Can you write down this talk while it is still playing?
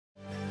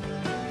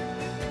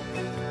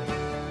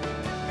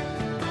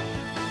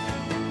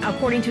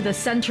According to the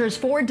Centers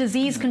for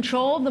Disease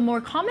Control, the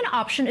more common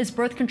option is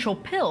birth control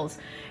pills.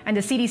 And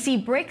the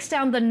CDC breaks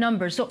down the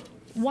numbers. So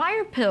why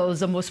are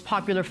pills the most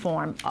popular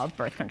form of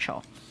birth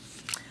control?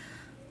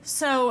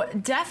 So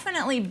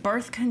definitely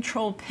birth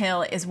control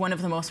pill is one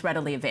of the most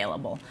readily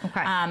available.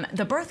 Okay.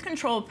 The birth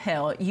control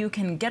pill, you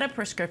can get a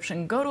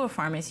prescription, go to a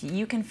pharmacy,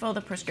 you can fill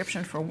the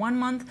prescription for 1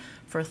 month,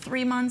 for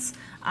 3 months,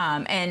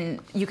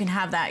 and you can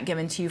have that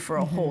given to you for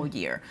a whole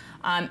year.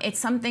 It's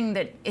something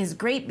that is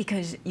great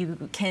because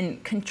you can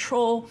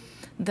control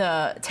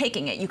the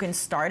taking it. You can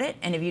start it,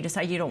 and if you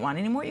decide you don't want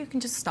it anymore, you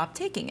can just stop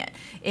taking it.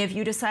 If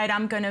you decide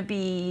I'm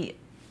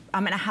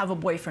gonna have a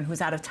boyfriend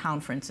who's out of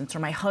town, for instance, or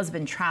my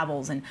husband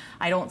travels and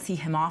I don't see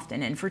him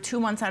often, and for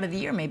 2 months out of the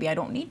year, maybe I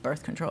don't need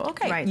birth control.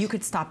 Okay, right. You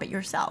could stop it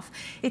yourself.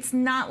 It's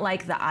not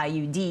like the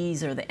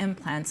IUDs or the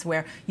implants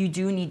where you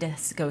do need to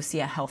go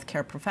see a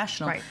healthcare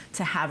professional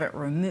to have it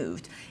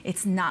removed.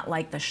 It's not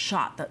like the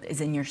shot that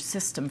is in your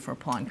system for a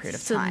prolonged period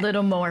of time. It's a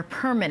little more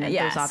permanent,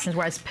 those options,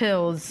 whereas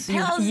pills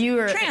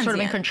you're transient. sort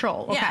of in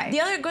control. Okay. Yeah. The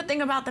other good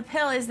thing about the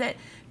pill is that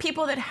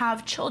people that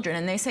have children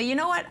and they say, you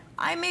know what,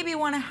 I maybe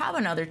want to have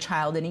another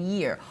child in a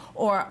year,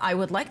 or I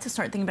would like to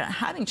start thinking about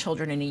having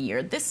children in a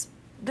year. This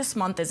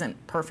month isn't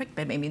perfect,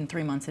 but maybe in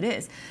 3 months it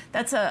is.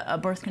 That's a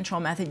birth control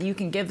method you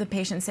can give the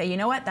patient, say, you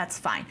know what, that's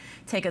fine.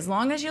 Take as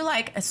long as you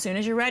like. As soon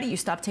as you're ready, you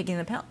stop taking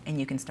the pill and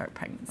you can start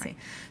pregnancy. Right.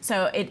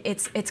 So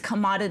it's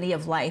commodity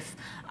of life.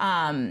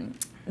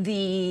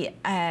 The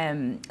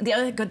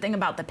other good thing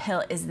about the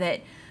pill is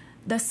that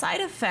the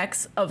side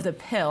effects of the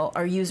pill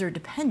are user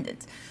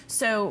dependent.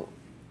 So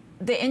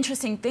the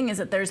interesting thing is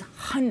that there's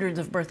hundreds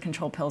of birth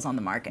control pills on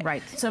the market.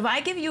 Right. So if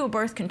I give you a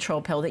birth control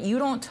pill that you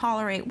don't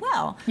tolerate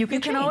well, you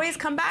can always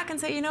come back and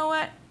say, you know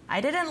what, I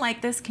didn't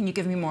like this, can you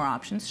give me more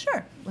options?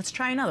 Sure, let's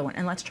try another one,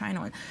 and let's try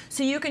another one.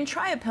 So you can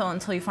try a pill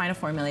until you find a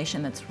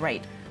formulation that's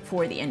right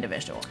for the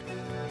individual.